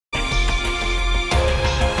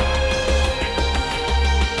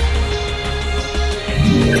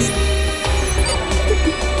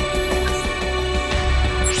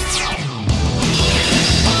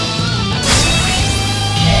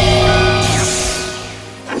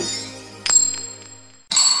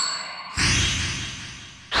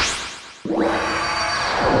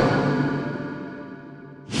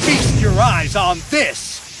Eyes on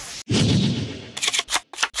this!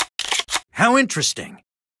 How interesting.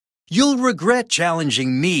 You'll regret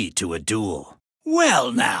challenging me to a duel.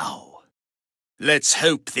 Well now, let's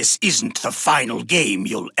hope this isn't the final game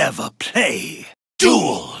you'll ever play.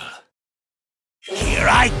 Duel! Here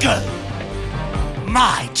I go.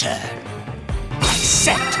 My turn. I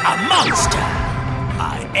set a monster.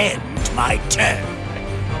 I end my turn.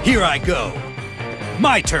 Here I go.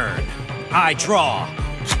 My turn. I draw.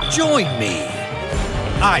 Join me.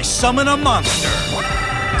 I summon a monster.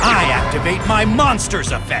 I activate my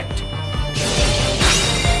monster's effect.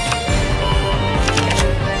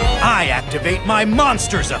 I activate my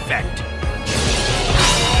monster's effect.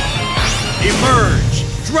 Emerge,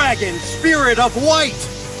 Dragon Spirit of White!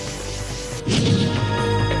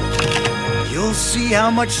 You'll see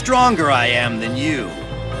how much stronger I am than you.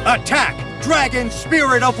 Attack, Dragon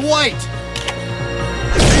Spirit of White!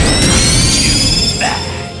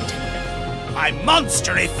 My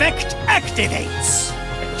monster effect activates.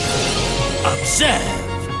 Observe.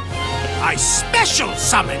 I special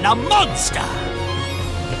summon a monster.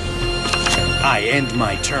 I end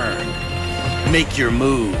my turn. Make your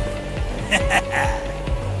move.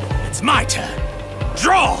 It's my turn.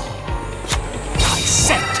 Draw. I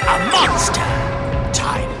set a monster.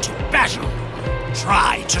 Time to battle.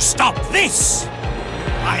 Try to stop this.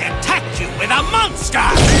 I attack you with a monster.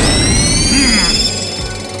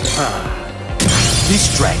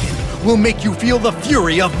 This dragon will make you feel the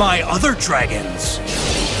fury of my other dragons.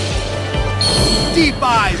 Deep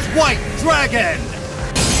Eyes White Dragon!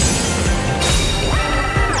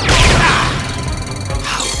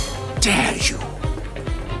 How dare you!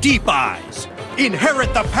 Deep Eyes,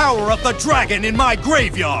 inherit the power of the dragon in my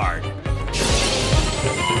graveyard!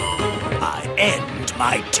 I end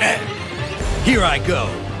my turn. Here I go.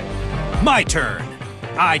 My turn.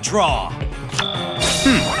 I draw.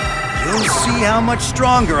 You'll see how much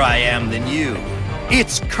stronger I am than you.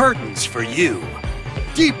 It's curtains for you.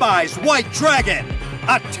 Deep Eyes White Dragon,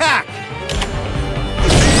 attack!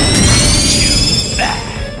 Too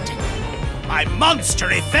bad. My monster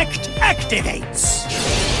effect activates.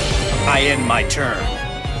 I end my turn.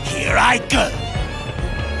 Here I go.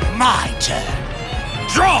 My turn.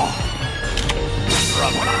 Draw.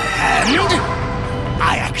 From my hand,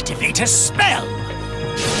 I activate a spell.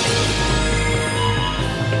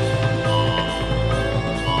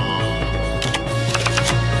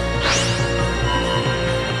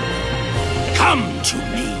 Come to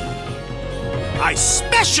me. I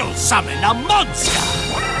special summon a monster. I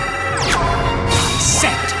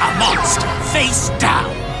set a monster face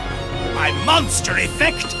down. My monster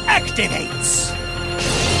effect activates.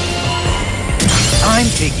 I'm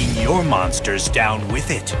taking your monsters down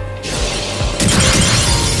with it.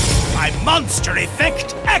 My monster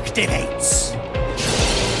effect activates.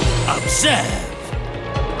 Observe.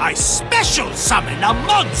 I special summon a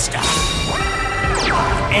monster.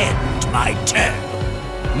 I end my turn.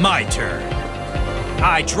 My turn.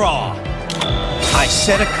 I draw. I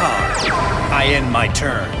set a card. I end my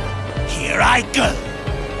turn. Here I go.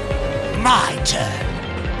 My turn.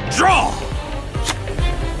 Draw.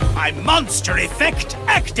 My monster effect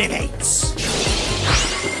activates.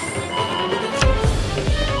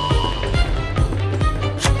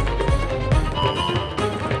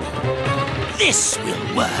 This will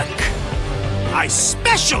work. I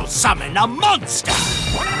special summon a monster.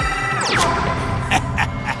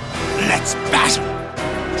 Let's battle.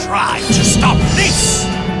 Try to stop this.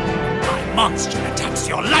 My monster attacks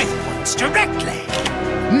your life points directly.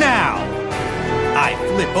 Now, I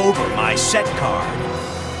flip over my set card.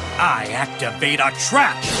 I activate a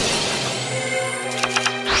trap.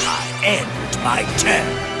 I end my turn.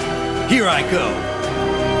 Here I go.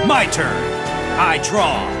 My turn. I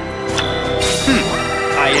draw.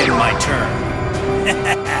 I end my turn.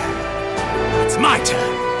 It's my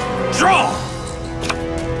turn. Draw.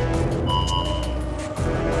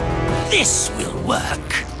 This will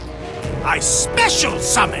work. I special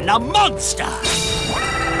summon a monster.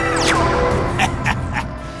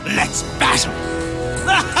 Let's battle.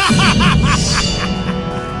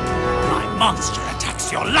 My monster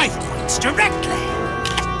attacks your life points directly.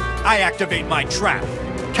 I activate my trap.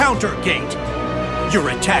 Counter gate. Your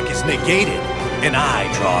attack is negated, and I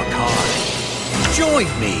draw a card. Join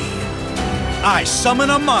me. I summon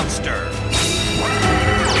a monster.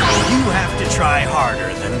 You have to try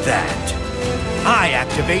harder than that. I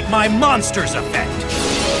activate my monster's effect.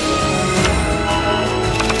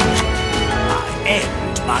 I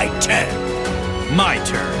end my turn. My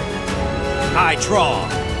turn. I draw.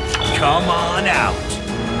 Come on out.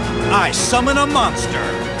 I summon a monster.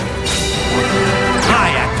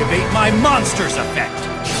 I activate my monster's effect.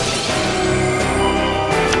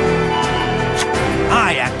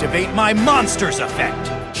 I activate my monster's effect.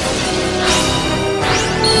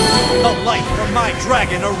 The light from my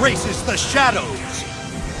dragon erases the shadows.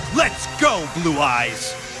 Let's go, Blue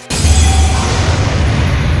Eyes.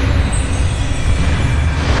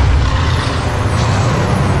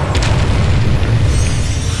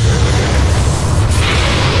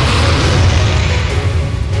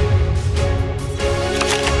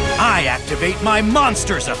 I activate my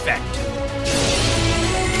monster's effect.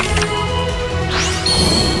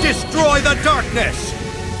 Destroy the darkness!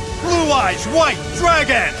 Blue Eyes White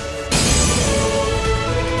Dragon!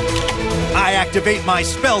 I activate my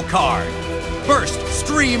spell card. Burst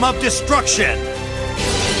Stream of Destruction!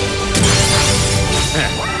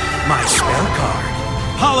 My spell card.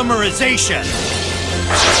 Polymerization!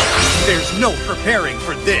 There's no preparing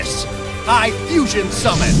for this. I Fusion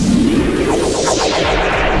Summon!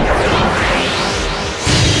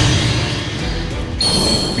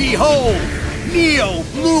 Behold! Neo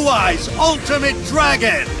Blue Eyes Ultimate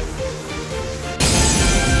Dragon!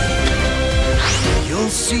 You'll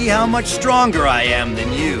see how much stronger I am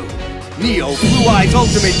than you. Neo Blue Eyes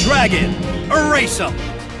Ultimate Dragon! Erase him!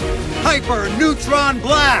 Hyper Neutron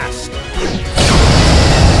Blast!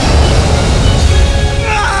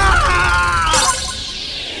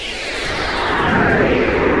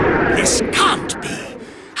 This can't be.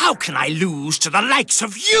 How can I lose to the likes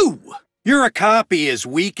of you? You're a copy as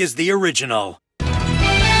weak as the original.